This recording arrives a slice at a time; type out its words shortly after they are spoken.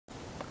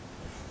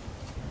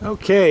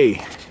Okay,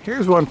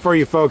 here's one for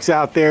you folks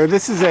out there.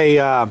 This is a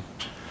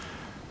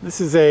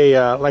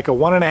like a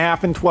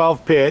 1.5 and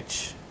 12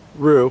 pitch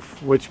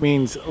roof, which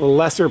means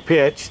lesser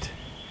pitched.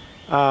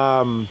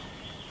 It's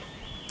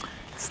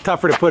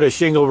tougher to put a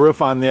shingle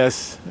roof on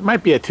this. It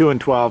might be a 2 and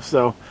 12,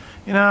 so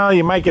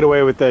you might get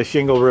away with the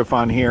shingle roof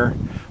on here.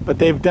 But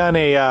they've done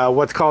a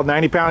what's called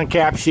 90-pound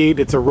cap sheet.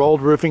 It's a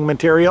rolled roofing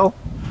material.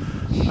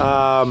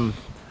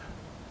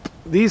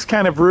 These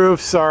kind of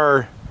roofs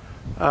are,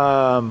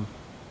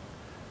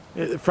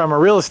 from a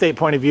real estate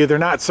point of view, they're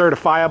not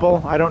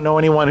certifiable. I don't know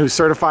anyone who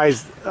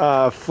certifies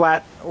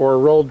flat or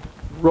rolled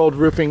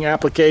roofing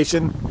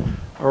application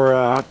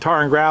or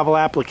tar and gravel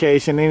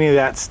application, any of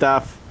that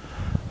stuff.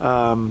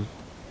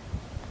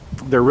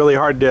 They're really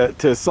hard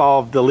to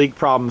solve the leak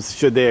problems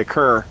should they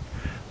occur.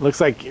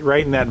 Looks like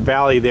right in that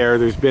valley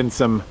there's been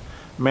some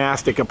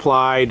mastic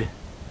applied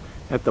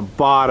at the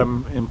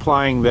bottom,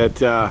 implying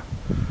that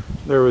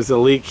there was a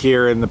leak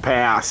here in the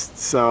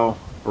past, or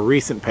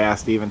recent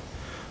past even.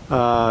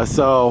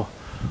 So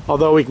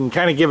although we can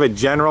kind of give a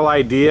general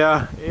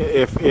idea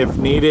if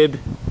needed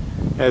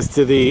as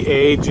to the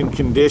age and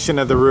condition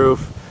of the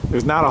roof,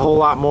 there's not a whole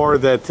lot more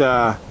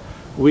that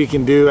we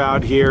can do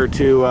out here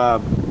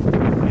to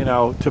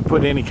to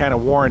put any kind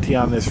of warranty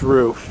on this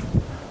roof.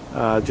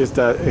 Just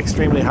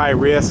extremely high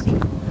risk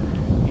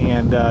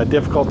and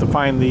difficult to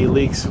find the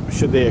leaks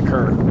should they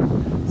occur.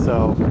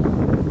 So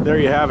there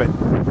you have it,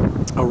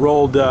 a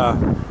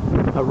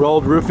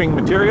rolled roofing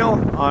material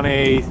on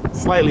a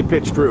slightly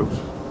pitched roof.